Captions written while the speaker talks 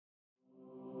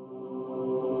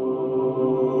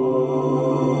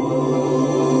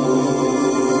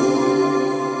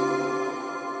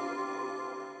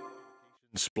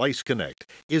SpliceConnect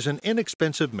is an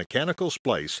inexpensive mechanical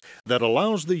splice that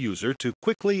allows the user to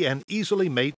quickly and easily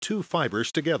mate two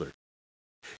fibers together.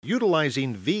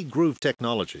 Utilizing V-groove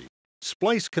technology,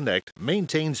 SpliceConnect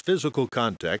maintains physical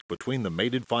contact between the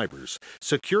mated fibers,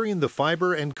 securing the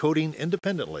fiber and coating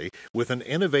independently with an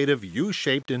innovative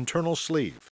U-shaped internal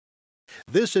sleeve.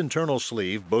 This internal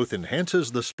sleeve both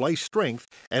enhances the splice strength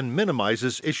and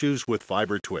minimizes issues with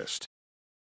fiber twist.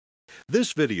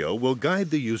 This video will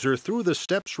guide the user through the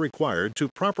steps required to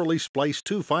properly splice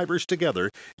two fibers together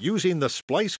using the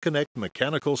SpliceConnect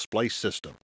mechanical splice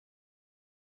system.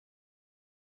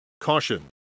 Caution: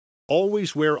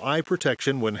 always wear eye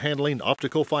protection when handling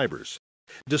optical fibers.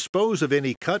 Dispose of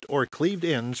any cut or cleaved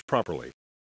ends properly.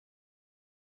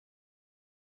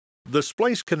 The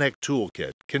SpliceConnect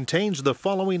toolkit contains the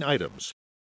following items: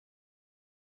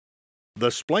 the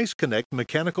SpliceConnect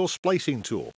mechanical splicing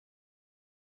tool,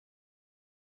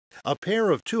 a pair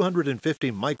of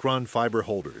 250 micron fiber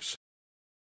holders,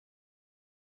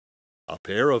 a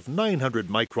pair of 900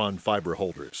 micron fiber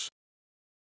holders,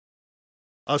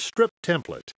 a strip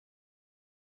template,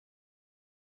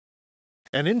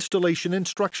 an installation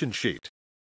instruction sheet,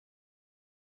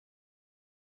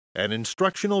 an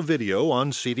instructional video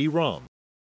on CD-ROM,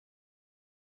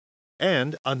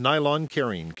 and a nylon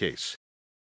carrying case.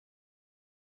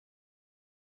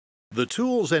 The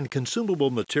tools and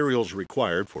consumable materials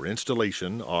required for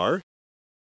installation are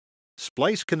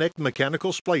SpliceConnect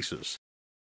mechanical splices,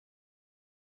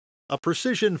 a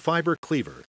precision fiber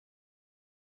cleaver,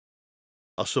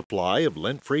 a supply of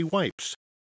lint-free wipes,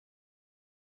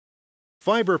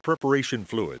 fiber preparation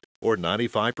fluid, or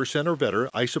 95% or better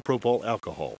isopropyl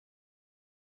alcohol,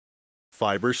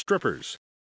 fiber strippers,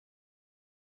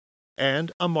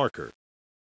 and a marker.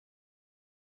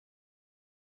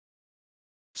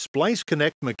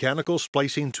 SpliceConnect mechanical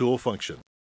splicing tool function.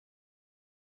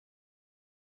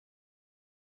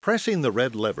 Pressing the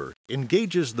red lever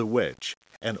engages the wedge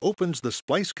and opens the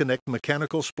SpliceConnect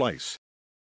mechanical splice.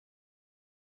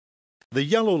 The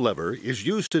yellow lever is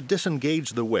used to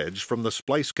disengage the wedge from the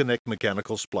SpliceConnect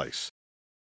mechanical splice.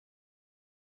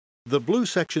 The blue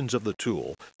sections of the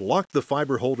tool lock the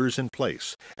fiber holders in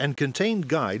place and contain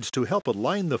guides to help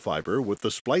align the fiber with the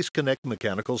SpliceConnect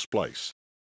mechanical splice.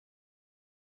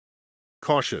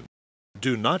 Caution: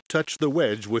 do not touch the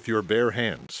wedge with your bare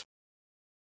hands.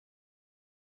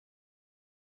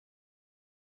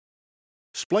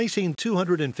 Splicing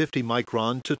 250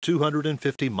 micron to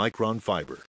 250 micron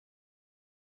fiber.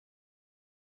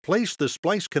 Place the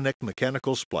SpliceConnect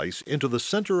mechanical splice into the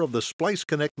center of the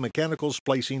SpliceConnect mechanical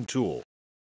splicing tool.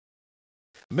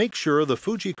 Make sure the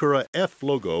Fujikura F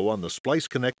logo on the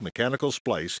SpliceConnect mechanical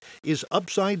splice is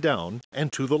upside down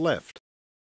and to the left.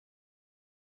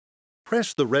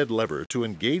 Press the red lever to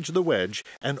engage the wedge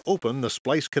and open the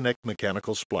SpliceConnect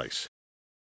mechanical splice.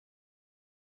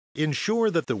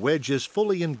 Ensure that the wedge is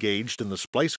fully engaged in the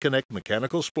SpliceConnect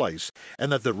mechanical splice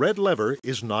and that the red lever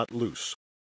is not loose.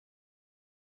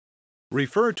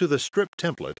 Refer to the strip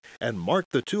template and mark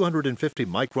the 250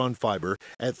 micron fiber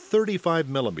at 35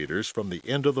 millimeters from the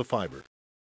end of the fiber.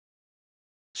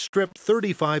 Strip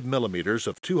 35 millimeters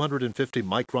of 250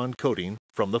 micron coating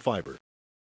from the fiber.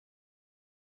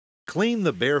 Clean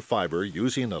the bare fiber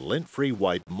using a lint-free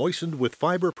wipe moistened with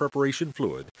fiber preparation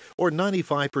fluid or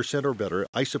 95% or better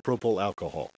isopropyl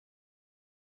alcohol.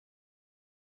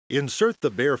 Insert the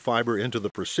bare fiber into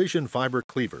the precision fiber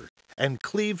cleaver and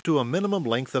cleave to a minimum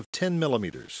length of 10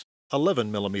 millimeters,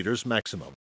 11 millimeters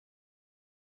maximum.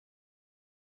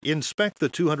 Inspect the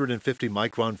 250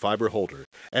 micron fiber holder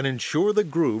and ensure the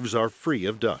grooves are free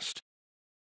of dust.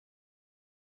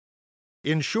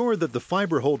 Ensure that the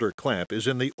fiber holder clamp is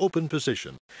in the open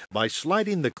position by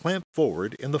sliding the clamp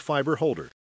forward in the fiber holder.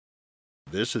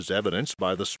 This is evidenced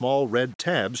by the small red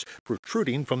tabs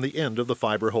protruding from the end of the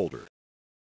fiber holder.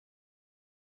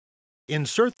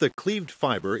 Insert the cleaved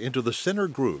fiber into the center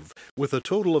groove with a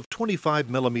total of 25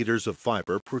 millimeters of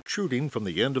fiber protruding from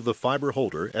the end of the fiber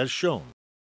holder as shown.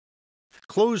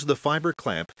 Close the fiber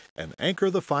clamp and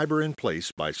anchor the fiber in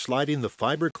place by sliding the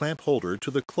fiber clamp holder to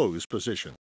the closed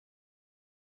position.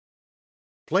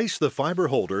 Place the fiber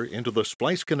holder into the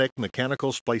SpliceConnect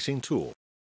mechanical splicing tool.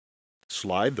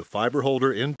 Slide the fiber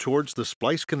holder in towards the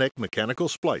SpliceConnect mechanical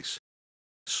splice,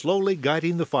 slowly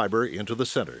guiding the fiber into the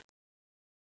center.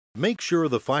 Make sure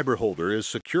the fiber holder is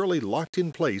securely locked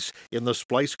in place in the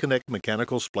SpliceConnect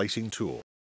mechanical splicing tool.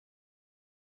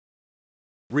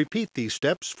 Repeat these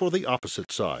steps for the opposite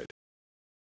side.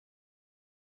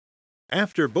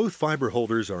 After both fiber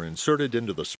holders are inserted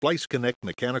into the SpliceConnect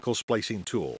mechanical splicing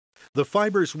tool, the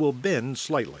fibers will bend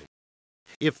slightly.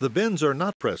 If the bends are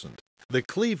not present, The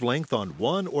cleave length on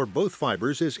one or both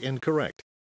fibers is incorrect.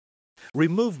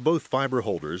 Remove both fiber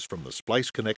holders from the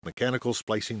SpliceConnect mechanical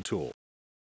splicing tool.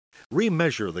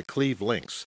 Remeasure the cleave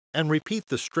lengths and repeat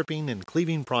the stripping and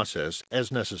cleaving process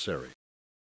as necessary.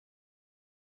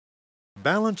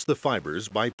 Balance the fibers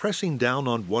by pressing down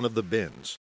on one of the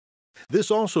bends. This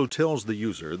also tells the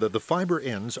user that the fiber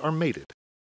ends are mated.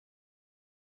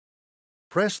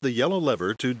 Press the yellow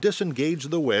lever to disengage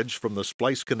the wedge from the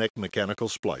SpliceConnect mechanical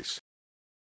splice.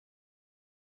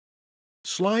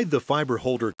 Slide the fiber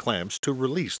holder clamps to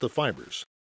release the fibers.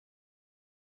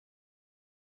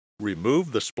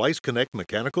 Remove the SpliceConnect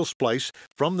mechanical splice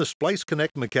from the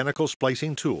SpliceConnect mechanical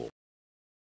splicing tool.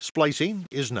 Splicing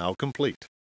is now complete.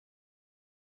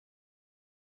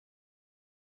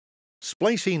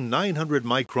 Splicing 900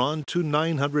 micron to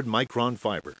 900 micron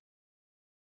fiber.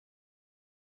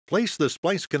 Place the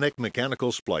SpliceConnect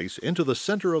mechanical splice into the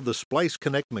center of the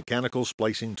SpliceConnect mechanical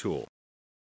splicing tool.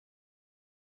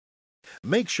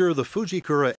 Make sure the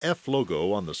Fujikura F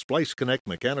logo on the SpliceConnect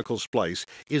mechanical splice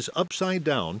is upside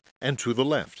down and to the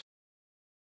left.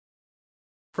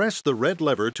 Press the red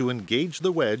lever to engage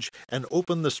the wedge and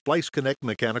open the SpliceConnect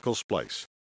mechanical splice.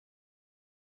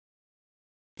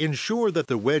 Ensure that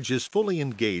the wedge is fully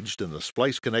engaged in the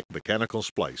SpliceConnect mechanical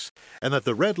splice and that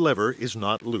the red lever is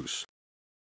not loose.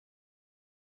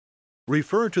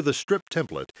 Refer to the strip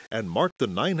template and mark the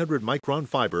 900 micron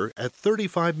fiber at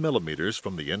 35 millimeters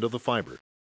from the end of the fiber.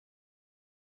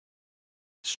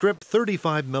 Strip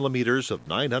 35 millimeters of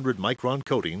 900 micron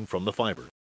coating from the fiber.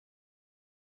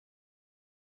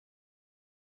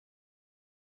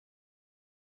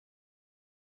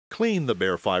 Clean the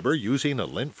bare fiber using a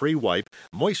lint-free wipe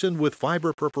moistened with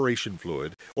fiber preparation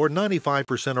fluid or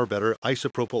 95% or better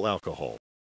isopropyl alcohol.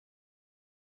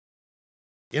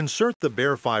 Insert the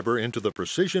bare fiber into the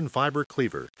precision fiber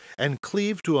cleaver and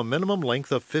cleave to a minimum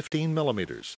length of 15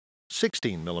 millimeters,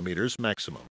 16 millimeters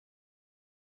maximum.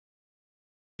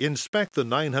 Inspect the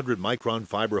 900 micron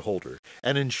fiber holder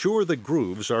and ensure the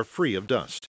grooves are free of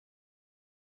dust.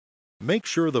 Make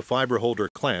sure the fiber holder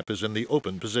clamp is in the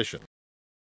open position.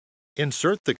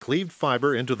 Insert the cleaved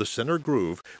fiber into the center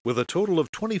groove with a total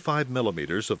of 25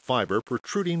 millimeters of fiber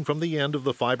protruding from the end of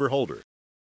the fiber holder.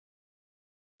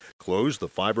 Close the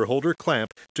fiber holder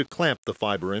clamp to clamp the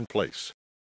fiber in place.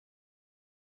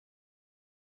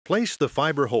 Place the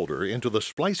fiber holder into the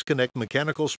SpliceConnect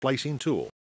mechanical splicing tool.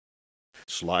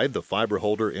 Slide the fiber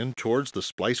holder in towards the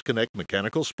SpliceConnect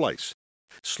mechanical splice,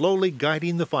 slowly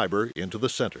guiding the fiber into the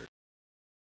center.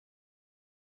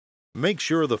 Make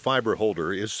sure the fiber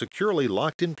holder is securely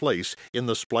locked in place in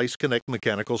the SpliceConnect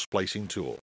mechanical splicing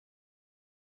tool.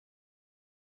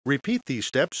 Repeat these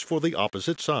steps for the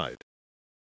opposite side.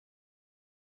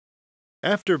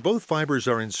 After both fibers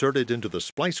are inserted into the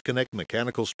SpliceConnect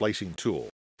mechanical splicing tool,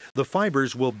 the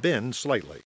fibers will bend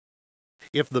slightly.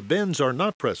 If the bends are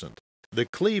not present, the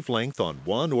cleave length on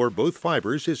one or both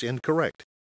fibers is incorrect.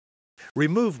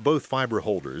 Remove both fiber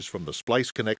holders from the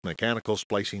SpliceConnect mechanical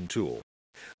splicing tool.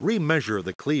 Remeasure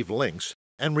the cleave lengths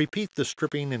and repeat the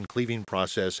stripping and cleaving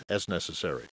process as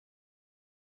necessary.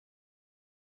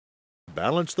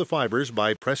 Balance the fibers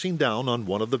by pressing down on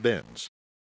one of the bends.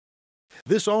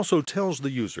 This also tells the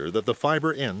user that the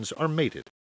fiber ends are mated.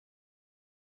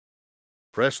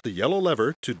 Press the yellow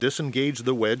lever to disengage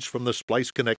the wedge from the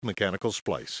SpliceConnect mechanical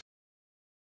splice.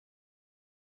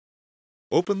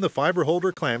 Open the fiber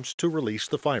holder clamps to release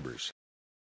the fibers.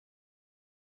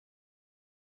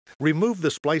 Remove the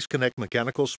SpliceConnect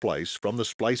mechanical splice from the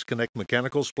SpliceConnect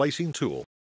mechanical splicing tool.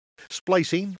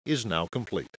 Splicing is now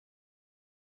complete.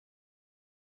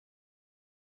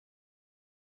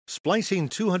 Splicing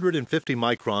 250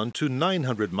 micron to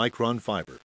 900 micron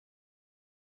fiber.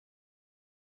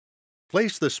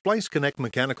 Place the SpliceConnect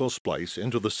mechanical splice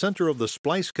into the center of the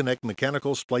SpliceConnect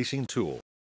mechanical splicing tool.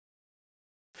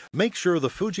 Make sure the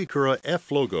Fujikura F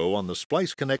logo on the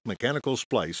SpliceConnect mechanical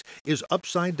splice is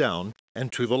upside down and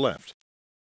to the left.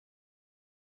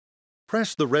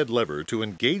 Press the red lever to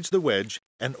engage the wedge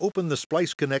and open the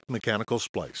SpliceConnect mechanical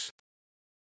splice.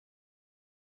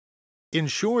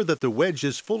 Ensure that the wedge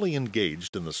is fully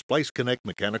engaged in the SpliceConnect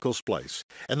mechanical splice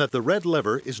and that the red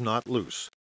lever is not loose.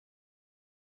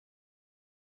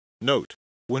 Note: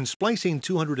 when splicing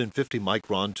 250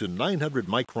 micron to 900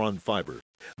 micron fiber,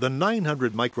 the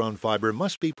 900 micron fiber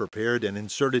must be prepared and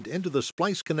inserted into the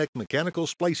SpliceConnect mechanical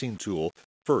splicing tool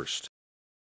first.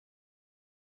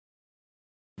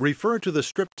 Refer to the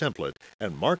strip template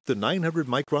and mark the 900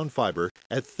 micron fiber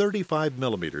at 35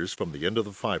 millimeters from the end of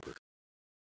the fiber.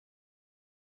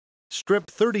 Strip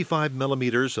 35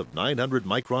 millimeters of 900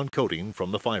 micron coating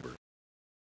from the fiber.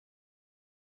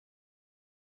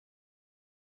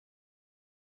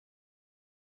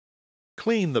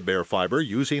 Clean the bare fiber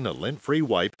using a lint-free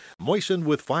wipe moistened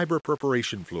with fiber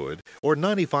preparation fluid or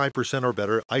 95% or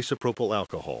better isopropyl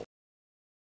alcohol.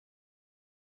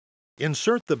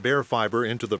 Insert the bare fiber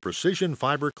into the precision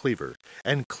fiber cleaver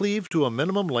and cleave to a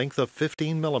minimum length of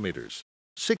 15 millimeters,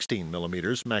 16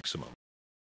 millimeters maximum.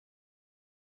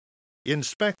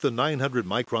 Inspect the 900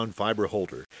 micron fiber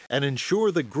holder and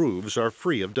ensure the grooves are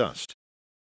free of dust.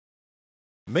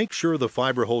 Make sure the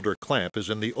fiber holder clamp is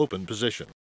in the open position.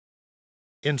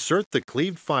 Insert the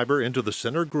cleaved fiber into the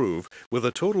center groove with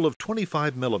a total of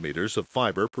 25 millimeters of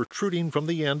fiber protruding from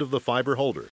the end of the fiber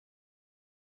holder.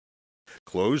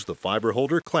 Close the fiber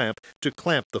holder clamp to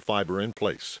clamp the fiber in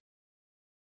place.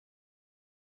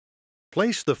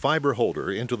 Place the fiber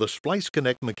holder into the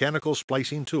SpliceConnect mechanical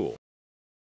splicing tool.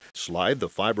 Slide the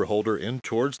fiber holder in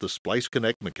towards the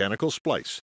SpliceConnect mechanical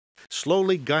splice,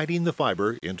 slowly guiding the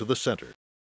fiber into the center.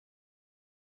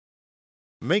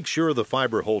 Make sure the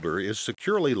fiber holder is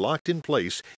securely locked in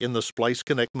place in the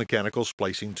SpliceConnect mechanical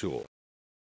splicing tool.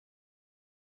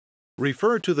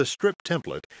 Refer to the strip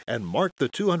template and mark the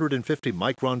 250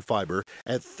 micron fiber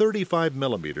at 35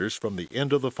 millimeters from the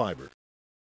end of the fiber.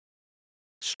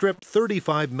 Strip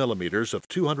 35 millimeters of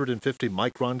 250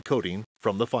 micron coating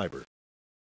from the fiber.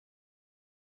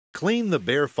 Clean the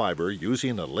bare fiber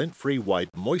using a lint-free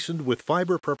wipe moistened with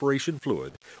fiber preparation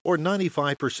fluid or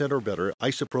 95% or better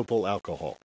isopropyl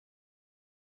alcohol.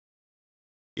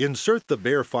 Insert the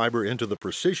bare fiber into the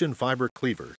precision fiber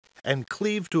cleaver and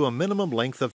cleave to a minimum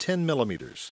length of 10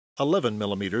 millimeters, 11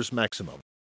 millimeters maximum.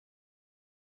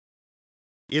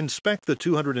 Inspect the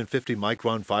 250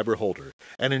 micron fiber holder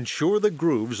and ensure the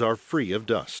grooves are free of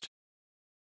dust.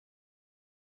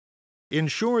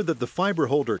 Ensure that the fiber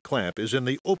holder clamp is in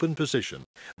the open position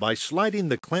by sliding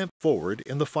the clamp forward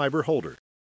in the fiber holder.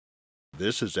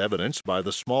 This is evidenced by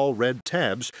the small red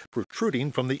tabs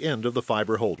protruding from the end of the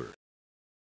fiber holder.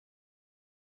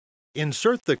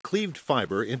 Insert the cleaved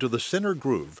fiber into the center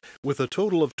groove with a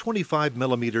total of 25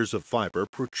 millimeters of fiber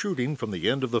protruding from the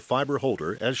end of the fiber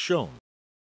holder as shown.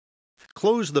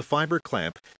 Close the fiber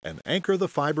clamp and anchor the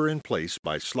fiber in place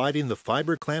by sliding the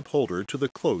fiber clamp holder to the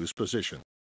closed position.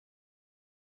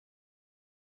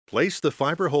 Place the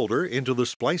fiber holder into the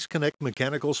SpliceConnect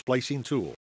mechanical splicing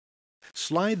tool.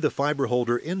 Slide the fiber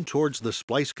holder in towards the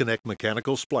SpliceConnect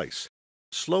mechanical splice,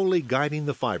 slowly guiding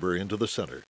the fiber into the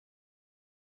center.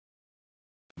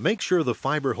 Make sure the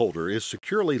fiber holder is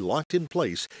securely locked in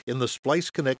place in the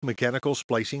SpliceConnect mechanical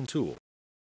splicing tool.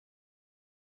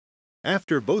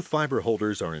 After both fiber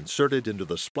holders are inserted into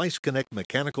the SpliceConnect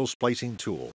mechanical splicing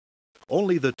tool,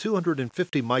 only the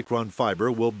 250 micron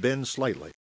fiber will bend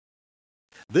slightly.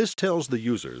 This tells the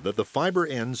user that the fiber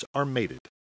ends are mated.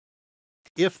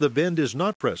 If the bend is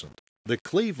not present, the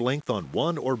cleave length on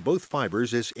one or both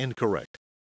fibers is incorrect.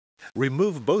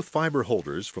 Remove both fiber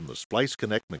holders from the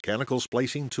SpliceConnect mechanical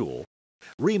splicing tool,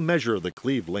 remeasure the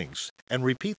cleave lengths, and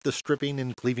repeat the stripping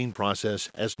and cleaving process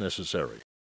as necessary.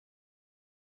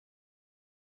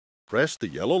 Press the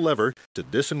yellow lever to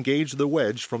disengage the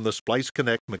wedge from the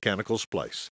SpliceConnect mechanical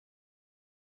splice.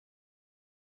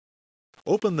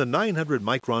 Open the 900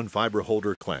 micron fiber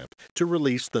holder clamp to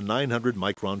release the 900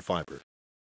 micron fiber.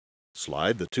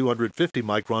 Slide the 250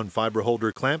 micron fiber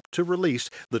holder clamp to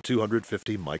release the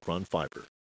 250 micron fiber.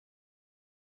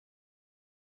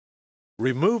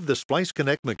 Remove the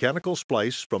SpliceConnect mechanical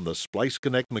splice from the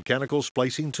SpliceConnect mechanical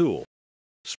splicing tool.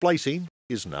 Splicing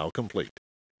is now complete.